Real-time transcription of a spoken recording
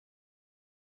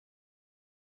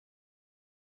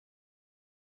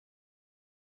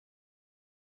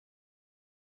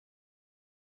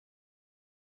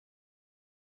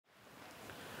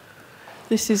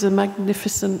This is a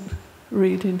magnificent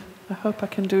reading. I hope I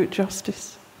can do it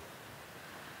justice.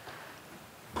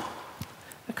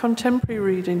 A contemporary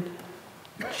reading,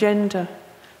 Gender,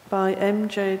 by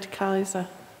Jade Kaiser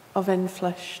of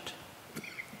Enfleshed.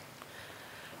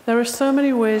 There are so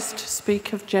many ways to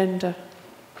speak of gender.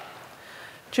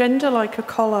 Gender like a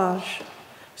collage,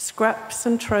 scraps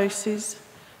and traces,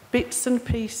 bits and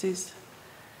pieces,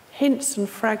 hints and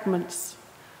fragments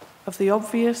of the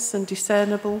obvious and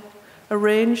discernible,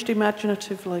 arranged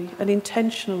imaginatively and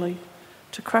intentionally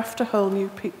to craft a whole new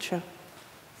picture.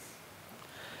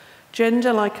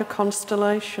 Gender like a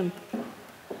constellation,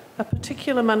 a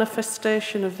particular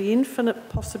manifestation of the infinite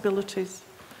possibilities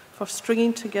for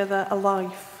stringing together a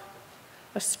life,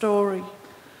 a story,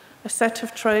 a set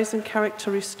of traits and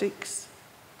characteristics,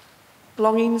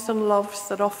 longings and loves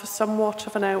that offer somewhat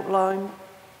of an outline,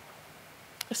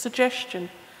 a suggestion,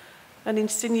 an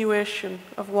insinuation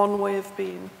of one way of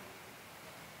being.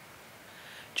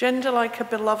 Gender like a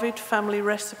beloved family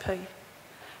recipe,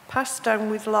 passed down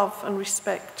with love and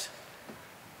respect,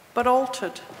 but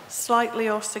altered slightly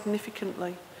or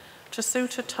significantly to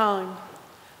suit a time,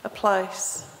 a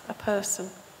place, a person.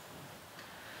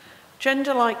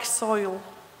 Gender like soil,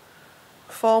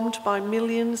 formed by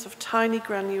millions of tiny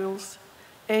granules,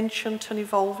 ancient and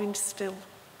evolving still.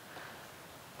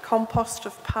 Compost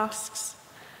of pasts,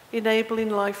 enabling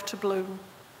life to bloom.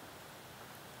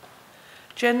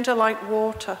 Gender like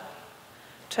water,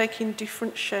 taking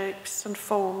different shapes and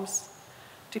forms,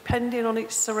 depending on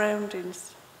its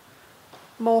surroundings,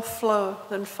 more flow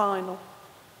than final.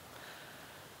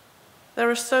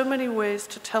 There are so many ways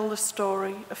to tell the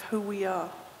story of who we are.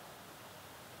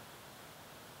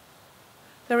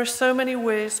 There are so many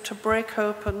ways to break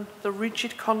open the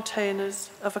rigid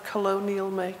containers of a colonial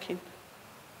making.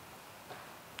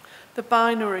 The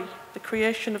binary, the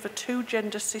creation of a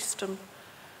two-gender system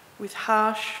with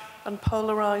harsh and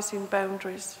polarising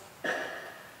boundaries,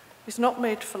 is not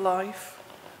made for life,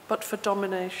 but for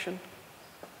domination,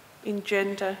 in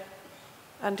gender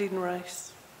and in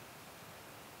race.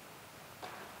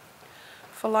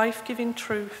 For life-giving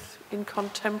truth in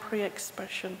contemporary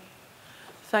expression,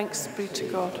 thanks be to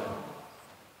God.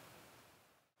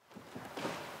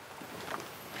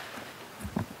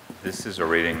 This is a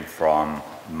reading from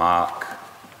Mark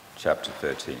chapter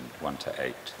 13, 1 to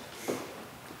 8.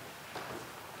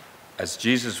 As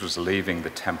Jesus was leaving the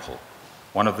temple,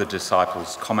 one of the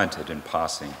disciples commented in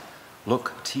passing,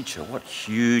 "Look, teacher, what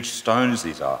huge stones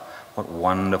these are. What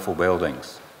wonderful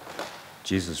buildings."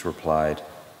 Jesus replied,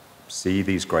 "See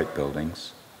these great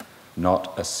buildings?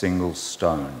 Not a single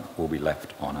stone will be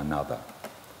left on another.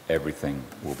 Everything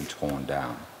will be torn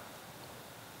down."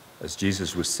 As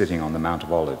Jesus was sitting on the Mount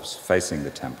of Olives facing the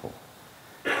temple,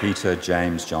 Peter,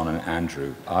 James, John, and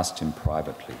Andrew asked him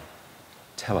privately,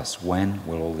 "Tell us, when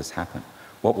will all this happen?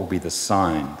 What will be the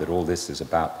sign that all this is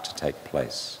about to take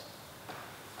place?"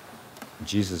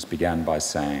 Jesus began by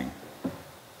saying,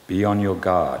 "Be on your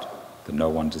guard that no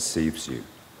one deceives you.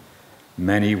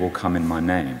 Many will come in my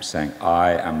name, saying,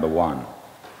 'I am the one,'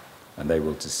 and they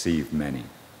will deceive many.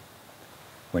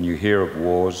 When you hear of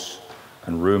wars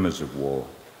and rumors of war,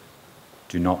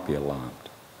 do not be alarmed.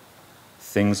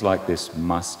 Things like this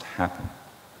must happen,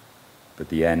 but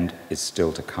the end is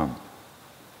still to come.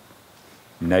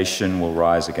 Nation will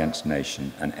rise against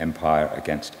nation and empire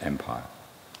against empire.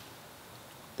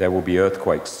 There will be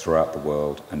earthquakes throughout the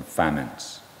world and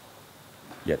famines,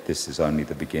 yet this is only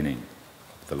the beginning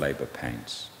of the labor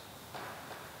pains.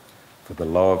 For the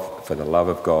love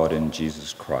of God in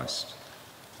Jesus Christ.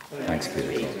 Thanks be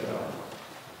to God.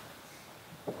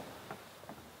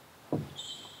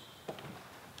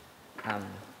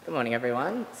 Good morning,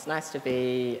 everyone. It's nice to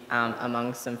be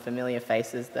among some familiar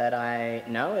faces that I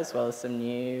know, as well as some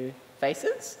new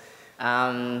faces.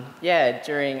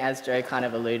 As Joe kind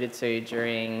of alluded to,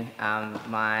 during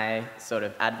my sort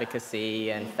of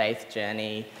advocacy and faith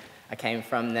journey, I came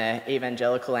from the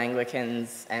evangelical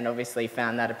Anglicans and obviously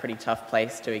found that a pretty tough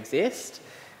place to exist.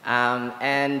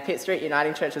 And Pitt Street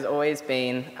Uniting Church has always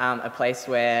been a place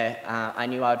where I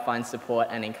knew I would find support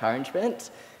and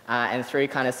encouragement. And through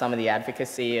kind of some of the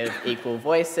advocacy of equal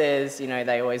voices,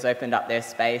 they always opened up their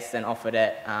space and offered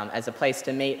it as a place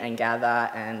to meet and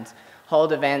gather and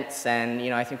hold events. And,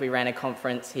 I think we ran a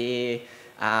conference here.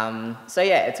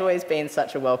 It's always been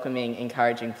such a welcoming,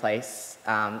 encouraging place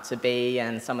to be.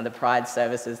 And some of the Pride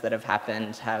services that have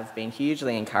happened have been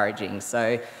hugely encouraging.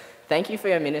 So thank you for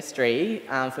your ministry,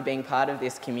 for being part of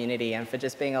this community and for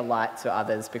just being a light to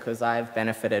others, because I've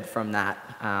benefited from that.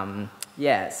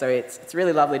 So it's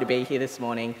really lovely to be here this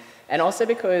morning. And also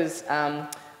because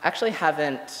actually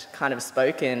haven't kind of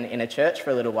spoken in a church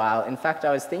for a little while. In fact,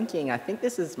 I was thinking, I think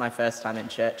this is my first time in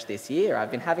church this year.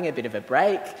 I've been having a bit of a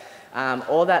break.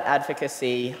 All that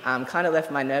advocacy kind of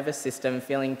left my nervous system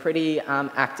feeling pretty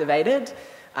activated.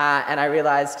 And I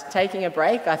realised taking a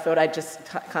break, I thought I'd just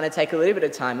kind of take a little bit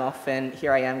of time off, and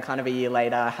here I am kind of a year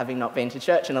later having not been to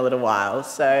church in a little while.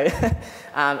 So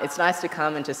it's nice to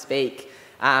come and to speak.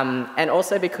 And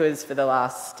also because for the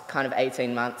last kind of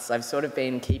 18 months, I've sort of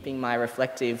been keeping my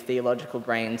reflective theological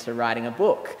brain to writing a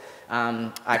book.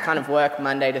 I kind of work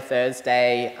Monday to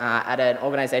Thursday at an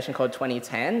organisation called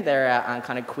 2010. They're a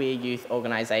kind of queer youth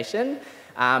organisation.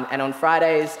 And on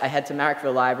Fridays, I head to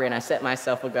Marrickville Library and I set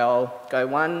myself a goal, go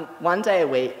one day a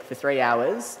week for 3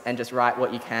 hours and just write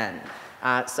what you can.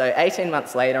 So 18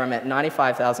 months later, I'm at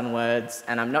 95,000 words,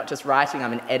 and I'm not just writing,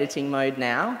 I'm in editing mode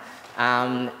now.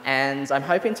 And I'm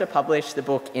hoping to publish the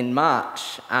book in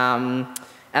March.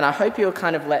 And I hope you'll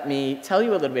kind of let me tell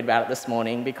you a little bit about it this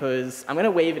morning, because I'm going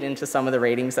to weave it into some of the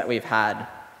readings that we've had.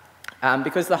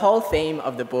 Because the whole theme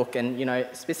of the book, and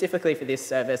specifically for this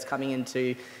service coming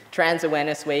into Trans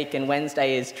Awareness Week, and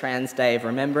Wednesday is Trans Day of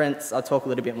Remembrance, I'll talk a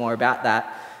little bit more about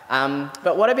that.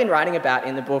 But what I've been writing about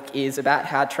in the book is about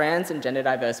how trans and gender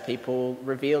diverse people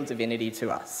reveal divinity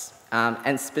to us.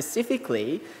 And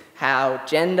specifically, how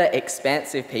gender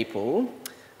expansive people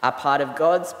are part of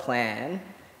God's plan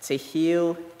to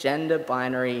heal gender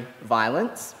binary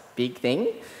violence, big thing,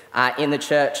 in the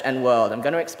church and world. I'm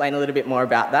going to explain a little bit more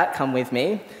about that. Come with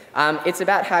me. It's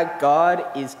about how God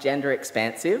is gender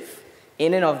expansive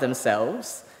in and of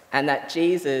themselves, and that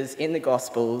Jesus in the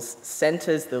Gospels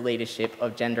centres the leadership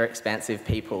of gender expansive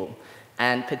people,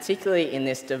 and particularly in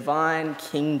this divine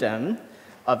kingdom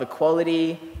of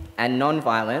equality and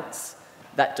non-violence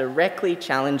that directly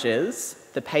challenges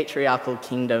the patriarchal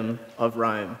kingdom of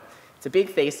Rome. It's a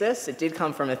big thesis. It did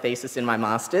come from a thesis in my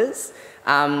master's.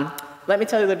 Let me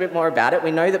tell you a little bit more about it. We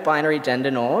know that binary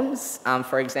gender norms,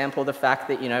 for example, the fact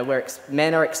that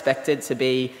men are expected to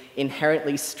be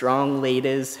inherently strong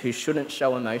leaders who shouldn't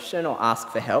show emotion or ask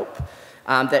for help,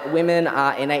 that women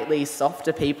are innately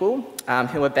softer people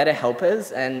who are better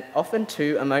helpers and often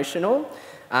too emotional.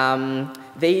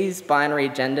 These binary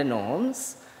gender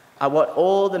norms are what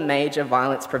all the major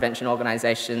violence prevention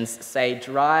organisations say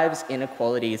drives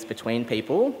inequalities between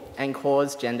people and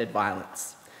cause gendered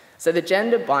violence. So the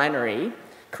gender binary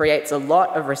creates a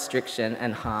lot of restriction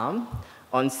and harm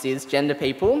on cisgender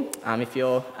people. If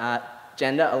your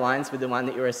gender aligns with the one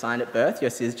that you were assigned at birth,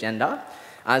 you're cisgender.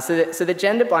 So the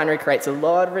gender binary creates a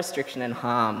lot of restriction and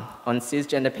harm on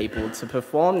cisgender people to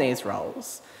perform these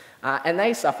roles, and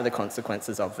they suffer the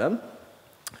consequences of them.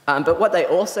 But what they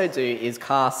also do is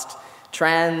cast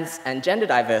trans and gender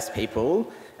diverse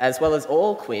people, as well as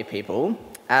all queer people,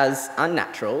 as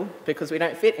unnatural because we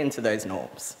don't fit into those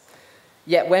norms.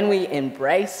 Yet when we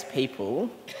embrace people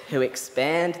who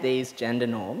expand these gender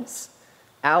norms,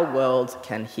 our world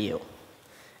can heal,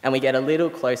 and we get a little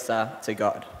closer to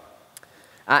God.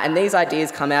 And these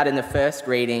ideas come out in the first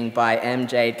reading by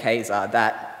Jade Kaiser,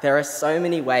 that there are so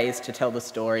many ways to tell the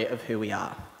story of who we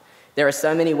are. There are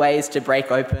so many ways to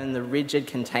break open the rigid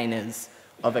containers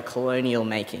of a colonial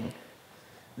making.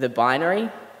 The binary,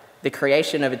 the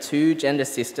creation of a two-gender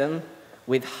system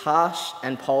with harsh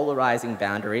and polarising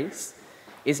boundaries,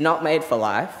 is not made for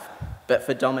life, but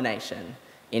for domination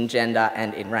in gender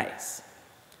and in race.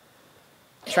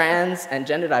 Trans and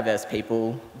gender diverse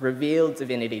people reveal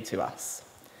divinity to us,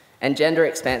 and gender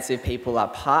expansive people are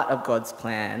part of God's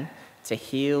plan to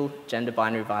heal gender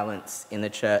binary violence in the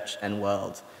church and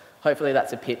world. Hopefully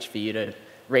that's a pitch for you to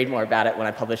read more about it when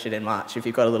I publish it in March, if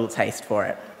you've got a little taste for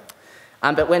it.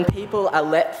 But when people are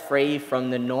let free from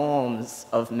the norms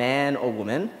of man or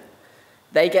woman,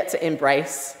 they get to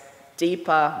embrace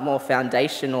deeper, more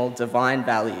foundational divine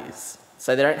values.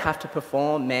 So they don't have to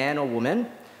perform man or woman.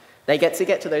 They get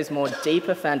to those more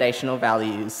deeper foundational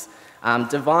values,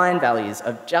 divine values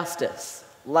of justice,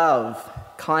 love,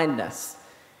 kindness,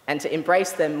 and to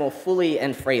embrace them more fully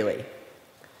and freely.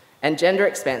 And gender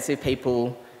expansive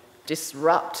people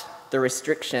disrupt the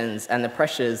restrictions and the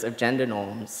pressures of gender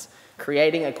norms,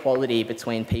 creating equality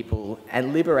between people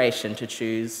and liberation to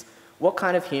choose what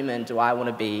kind of human do I want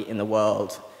to be in the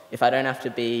world if I don't have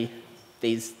to be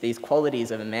these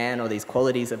qualities of a man or these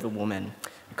qualities of a woman,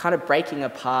 kind of breaking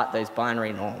apart those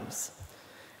binary norms.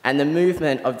 And the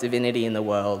movement of divinity in the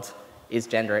world is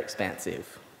gender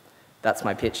expansive. That's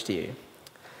my pitch to you.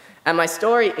 And my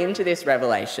story into this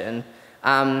revelation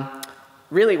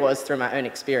really was through my own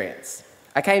experience.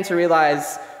 I came to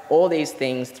realise all these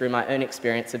things through my own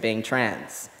experience of being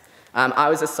trans. I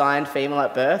was assigned female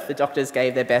at birth. The doctors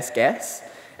gave their best guess.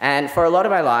 And for a lot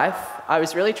of my life, I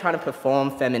was really trying to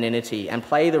perform femininity and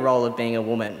play the role of being a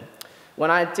woman, when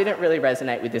I didn't really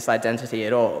resonate with this identity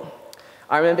at all.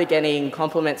 I remember getting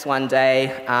compliments one day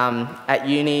at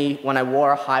uni when I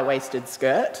wore a high-waisted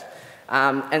skirt.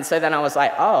 And so then I was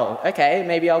like, oh, okay,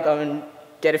 maybe I'll go and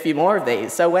get a few more of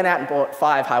these. So I went out and bought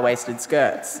 5 high-waisted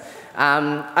skirts.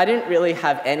 I didn't really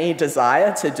have any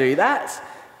desire to do that,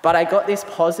 but I got this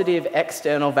positive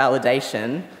external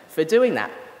validation for doing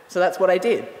that. So that's what I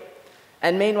did.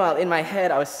 And meanwhile, in my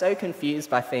head, I was so confused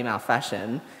by female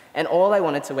fashion, and all I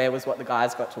wanted to wear was what the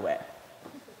guys got to wear.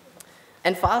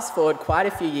 And fast forward quite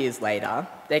a few years later,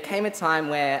 there came a time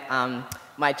where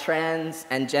my trans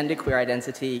and genderqueer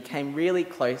identity came really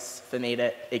close for me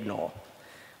to ignore.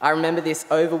 I remember this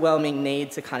overwhelming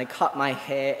need to kind of cut my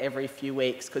hair every few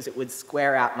weeks because it would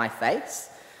square out my face,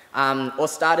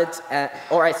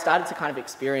 or I started to kind of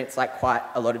experience like quite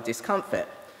a lot of discomfort,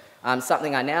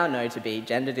 something I now know to be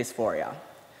gender dysphoria.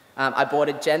 I bought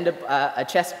a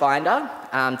chest binder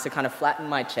to kind of flatten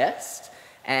my chest,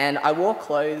 and I wore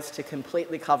clothes to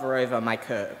completely cover over my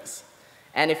curves.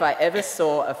 And if I ever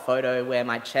saw a photo where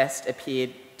my chest appeared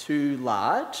too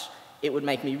large, it would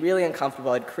make me really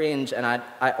uncomfortable. I'd cringe, and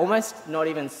I almost not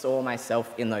even saw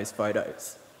myself in those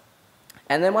photos.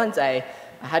 And then one day,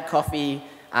 I had coffee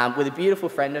with a beautiful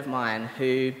friend of mine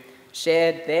who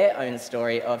shared their own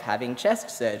story of having chest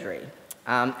surgery.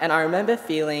 And I remember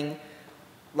feeling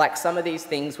like some of these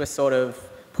things were sort of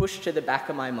pushed to the back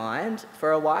of my mind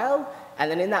for a while. And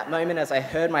then in that moment, as I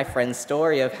heard my friend's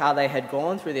story of how they had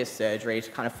gone through this surgery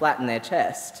to kind of flatten their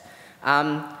chest,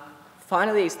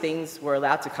 finally these things were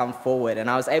allowed to come forward, and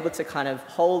I was able to kind of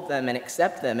hold them and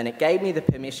accept them, and it gave me the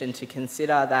permission to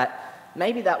consider that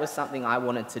maybe that was something I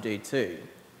wanted to do too.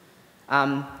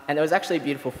 And there was actually a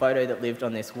beautiful photo that lived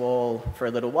on this wall for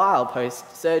a little while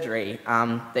post-surgery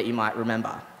that you might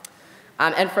remember.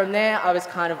 And from there, I was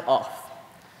kind of off.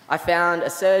 I found a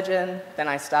surgeon, then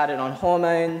I started on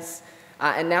hormones,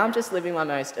 and now I'm just living my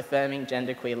most affirming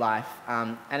genderqueer life,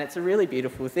 and it's a really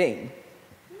beautiful thing.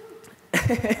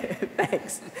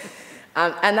 Thanks.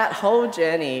 And that whole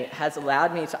journey has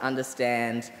allowed me to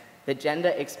understand the gender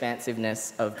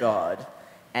expansiveness of God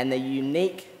and the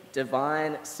unique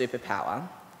divine superpower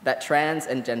that trans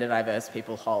and gender diverse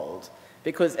people hold.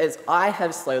 Because as I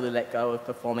have slowly let go of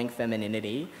performing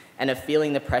femininity and of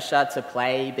feeling the pressure to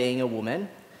play being a woman,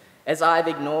 as I've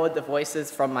ignored the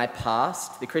voices from my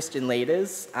past, the Christian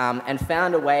leaders, and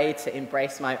found a way to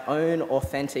embrace my own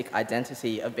authentic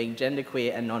identity of being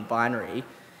genderqueer and non-binary,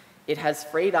 it has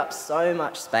freed up so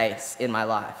much space in my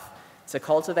life to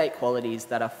cultivate qualities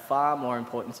that are far more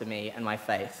important to me and my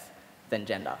faith than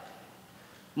gender.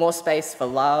 More space for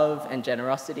love and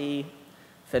generosity,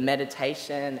 for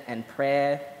meditation and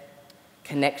prayer,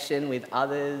 connection with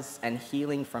others, and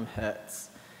healing from hurts.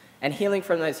 And healing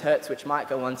from those hurts which might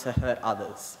go on to hurt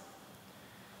others.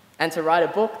 And to write a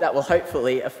book that will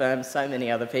hopefully affirm so many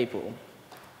other people.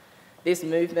 This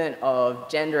movement of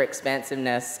gender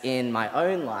expansiveness in my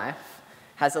own life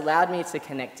has allowed me to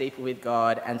connect deeper with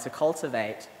God and to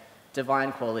cultivate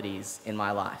divine qualities in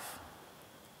my life.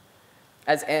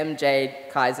 As Jade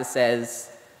Kaiser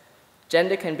says,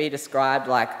 gender can be described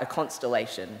like a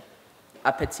constellation,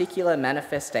 a particular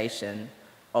manifestation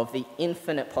of the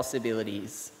infinite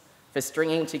possibilities for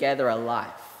stringing together a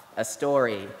life, a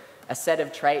story, a set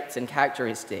of traits and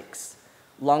characteristics,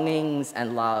 longings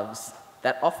and loves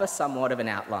that offer somewhat of an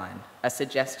outline, a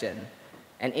suggestion,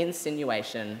 an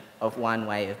insinuation of one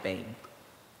way of being.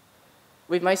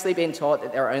 We've mostly been taught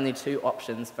that there are only 2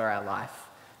 options for our life,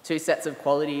 2 sets of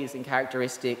qualities and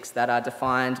characteristics that are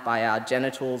defined by our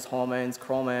genitals, hormones,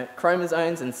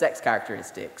 chromosomes, and sex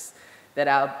characteristics, that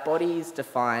our bodies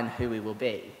define who we will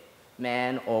be,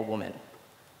 man or woman,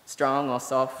 strong or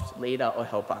soft, leader or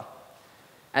helper.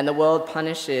 And the world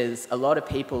punishes a lot of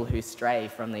people who stray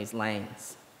from these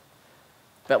lanes.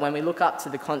 But when we look up to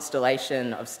the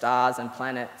constellation of stars and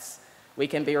planets, we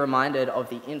can be reminded of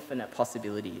the infinite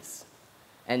possibilities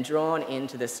and drawn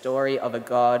into the story of a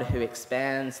God who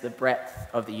expands the breadth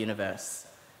of the universe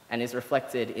and is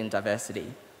reflected in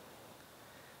diversity.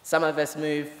 Some of us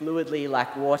move fluidly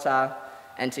like water,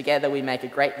 and together we make a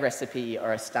great recipe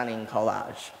or a stunning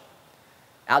collage.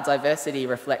 Our diversity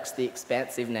reflects the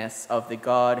expansiveness of the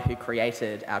God who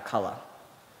created our colour.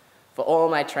 For all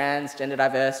my trans, gender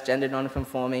diverse, gender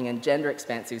non-conforming, and gender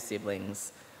expansive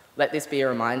siblings, let this be a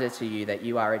reminder to you that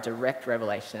you are a direct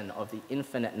revelation of the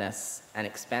infiniteness and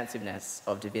expansiveness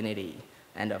of divinity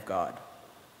and of God.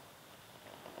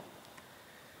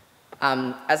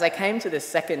 As I came to the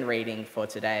second reading for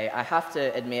today, I have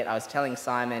to admit I was telling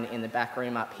Simon in the back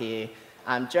room up here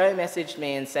Joe messaged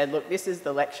me and said, look, this is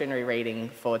the lectionary reading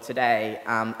for today.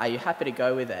 Are you happy to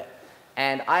go with it?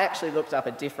 And I actually looked up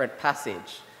a different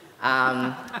passage.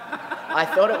 I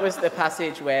thought it was the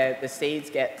passage where the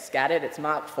seeds get scattered. It's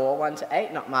Mark 4,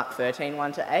 1-8, not Mark 13,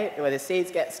 1-8, where the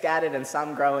seeds get scattered and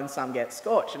some grow and some get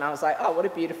scorched. And I was like, oh, what a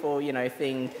beautiful,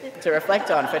 thing to reflect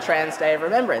on for Trans Day of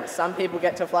Remembrance. Some people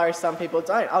get to flourish, some people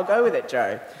don't. I'll go with it,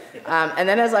 Joe. And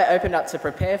then as I opened up to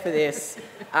prepare for this,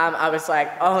 I was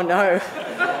like, oh no,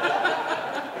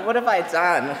 what have I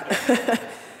done?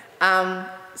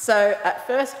 So at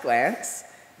first glance,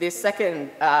 this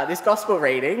gospel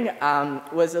reading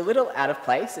was a little out of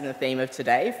place in the theme of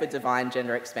today for divine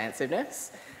gender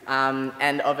expansiveness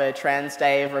and of a Trans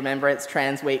Day of Remembrance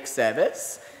Trans Week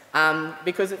service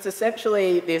because it's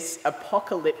essentially this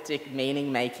apocalyptic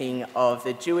meaning-making of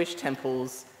the Jewish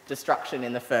temple's destruction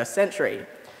in the 1st century.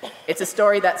 It's a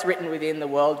story that's written within the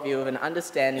worldview of an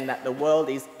understanding that the world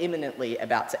is imminently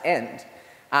about to end,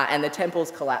 and the temple's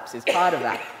collapse is part of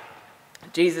that.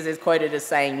 Jesus is quoted as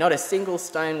saying, not a single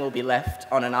stone will be left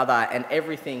on another and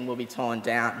everything will be torn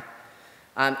down.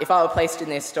 If I were placed in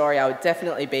this story, I would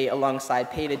definitely be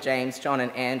alongside Peter, James, John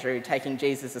and Andrew, taking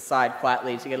Jesus aside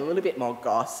quietly to get a little bit more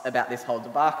goss about this whole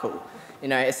debacle.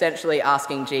 Essentially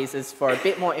asking Jesus for a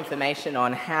bit more information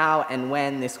on how and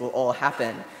when this will all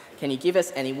happen. Can you give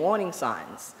us any warning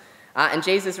signs? And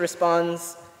Jesus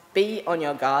responds, be on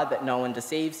your guard that no one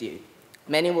deceives you.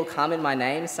 Many will come in my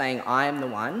name saying, I am the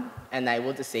one, and they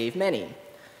will deceive many.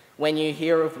 When you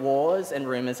hear of wars and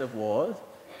rumours of wars,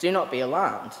 do not be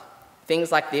alarmed.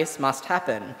 Things like this must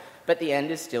happen, but the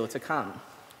end is still to come.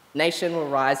 Nation will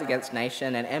rise against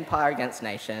nation and empire against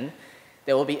nation.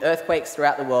 There will be earthquakes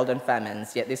throughout the world and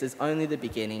famines, yet this is only the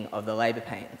beginning of the labour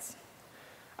pains.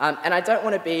 And I don't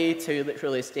want to be too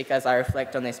literalistic as I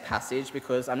reflect on this passage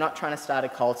because I'm not trying to start a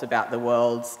cult about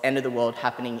the end of the world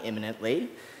happening imminently.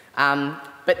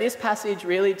 But this passage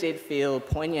really did feel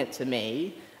poignant to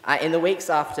me in the weeks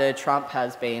after Trump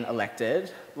has been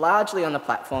elected, largely on the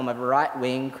platform of a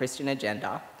right-wing Christian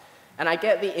agenda. And I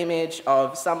get the image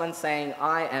of someone saying,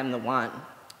 I am the one,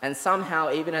 and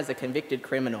somehow, even as a convicted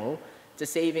criminal,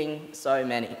 deceiving so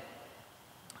many.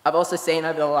 I've also seen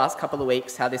over the last couple of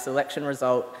weeks how this election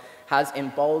result has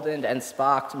emboldened and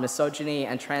sparked misogyny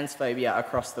and transphobia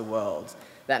across the world.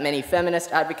 That many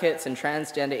feminist advocates and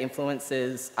transgender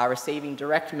influencers are receiving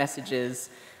direct messages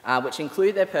which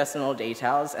include their personal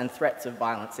details and threats of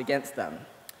violence against them.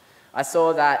 I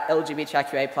saw that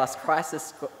LGBTQA+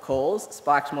 crisis calls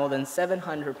spiked more than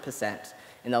 700%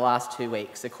 in the last 2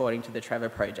 weeks, according to the Trevor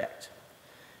Project.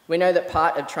 We know that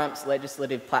part of Trump's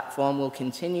legislative platform will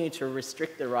continue to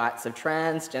restrict the rights of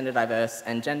trans, gender diverse,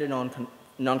 and gender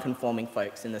non-conforming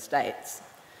folks in the States.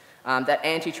 That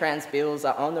anti-trans bills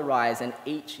are on the rise, and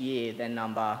each year their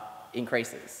number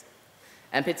increases.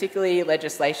 And particularly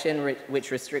legislation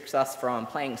which restricts us from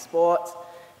playing sport,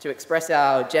 to express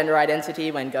our gender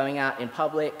identity when going out in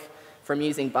public, from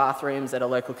using bathrooms at a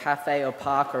local cafe or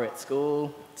park or at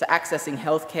school, to accessing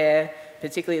healthcare,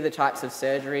 particularly the types of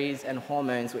surgeries and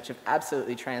hormones which have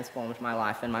absolutely transformed my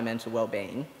life and my mental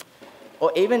well-being,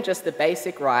 or even just the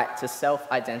basic right to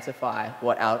self-identify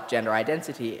what our gender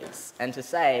identity is, and to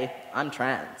say, I'm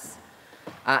trans.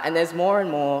 And there's more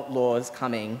and more laws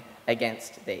coming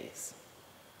against these.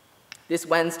 This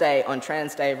Wednesday, on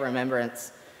Trans Day of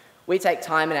Remembrance, we take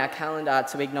time in our calendar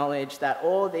to acknowledge that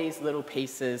all these little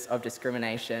pieces of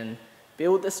discrimination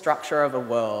build the structure of a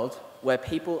world where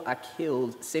people are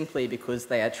killed simply because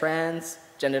they are trans,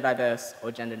 gender diverse,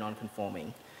 or gender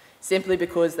non-conforming, simply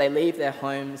because they leave their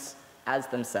homes as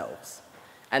themselves,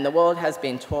 and the world has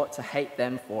been taught to hate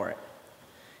them for it.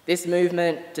 This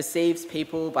movement deceives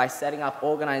people by setting up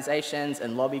organisations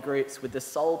and lobby groups with the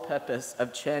sole purpose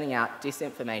of churning out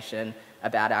disinformation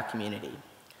about our community,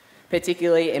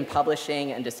 particularly in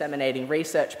publishing and disseminating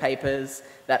research papers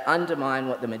that undermine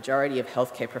what the majority of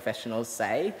healthcare professionals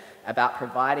say about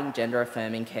providing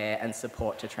gender-affirming care and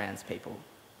support to trans people.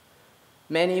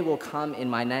 Many will come in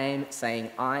my name saying,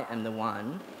 I am the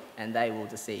one, and they will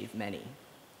deceive many.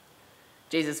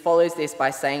 Jesus follows this by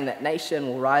saying that nation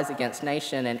will rise against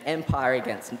nation and empire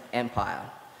against empire.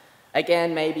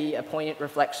 Again, maybe a poignant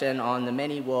reflection on the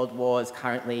many world wars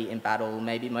currently in battle,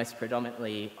 maybe most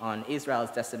predominantly on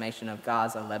Israel's decimation of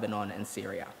Gaza, Lebanon, and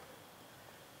Syria.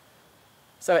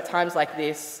 So at times like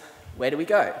this, where do we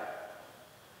go?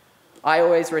 I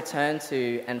always return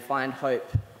to and find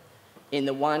hope in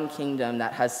the one kingdom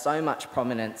that has so much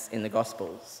prominence in the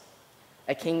Gospels,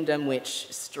 a kingdom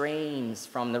which streams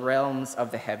from the realms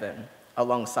of the heaven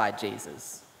alongside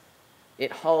Jesus.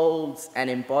 It holds and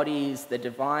embodies the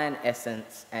divine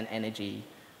essence and energy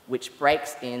which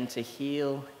breaks in to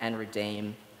heal and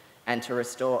redeem and to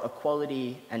restore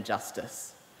equality and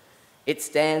justice. It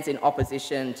stands in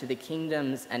opposition to the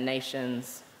kingdoms and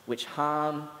nations which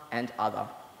harm and other,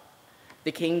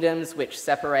 the kingdoms which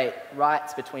separate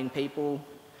rights between people,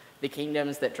 the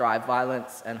kingdoms that drive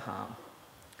violence and harm.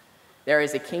 There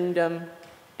is a kingdom,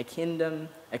 a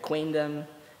queendom,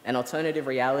 an alternative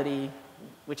reality,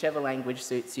 whichever language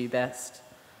suits you best,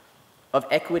 of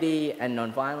equity and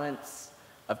non-violence,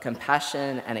 of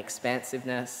compassion and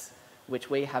expansiveness, which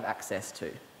we have access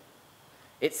to.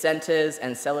 It centres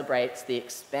and celebrates the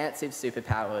expansive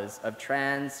superpowers of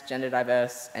trans, gender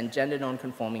diverse, and gender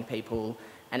non-conforming people,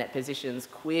 and it positions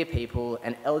queer people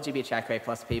and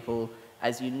LGBTIQ+ people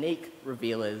as unique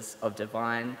revealers of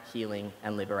divine healing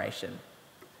and liberation.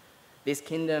 This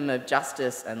kingdom of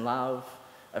justice and love,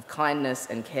 of kindness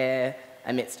and care,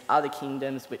 amidst other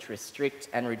kingdoms which restrict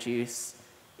and reduce,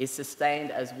 is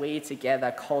sustained as we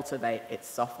together cultivate its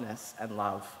softness and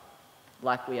love,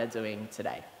 like we are doing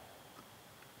today.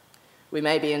 We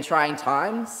may be in trying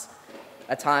times,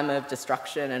 a time of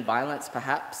destruction and violence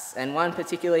perhaps, and one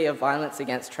particularly of violence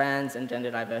against trans and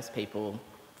gender diverse people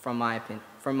from my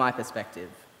perspective.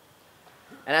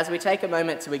 And as we take a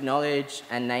moment to acknowledge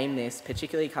and name this,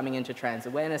 particularly coming into Trans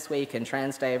Awareness Week and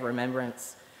Trans Day of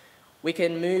Remembrance, we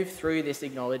can move through this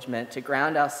acknowledgement to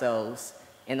ground ourselves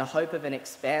in the hope of an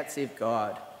expansive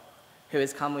God who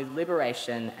has come with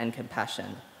liberation and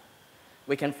compassion.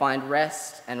 We can find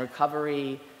rest and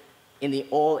recovery in the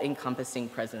all-encompassing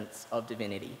presence of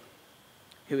divinity,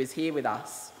 who is here with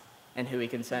us and who we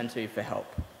can turn to for help.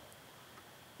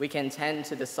 We can tend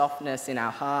to the softness in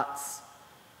our hearts,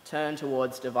 turn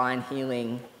towards divine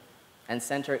healing, and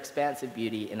centre expansive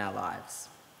beauty in our lives,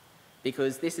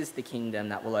 because this is the kingdom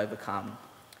that will overcome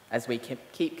as we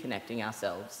keep connecting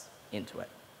ourselves into it.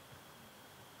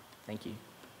 Thank you.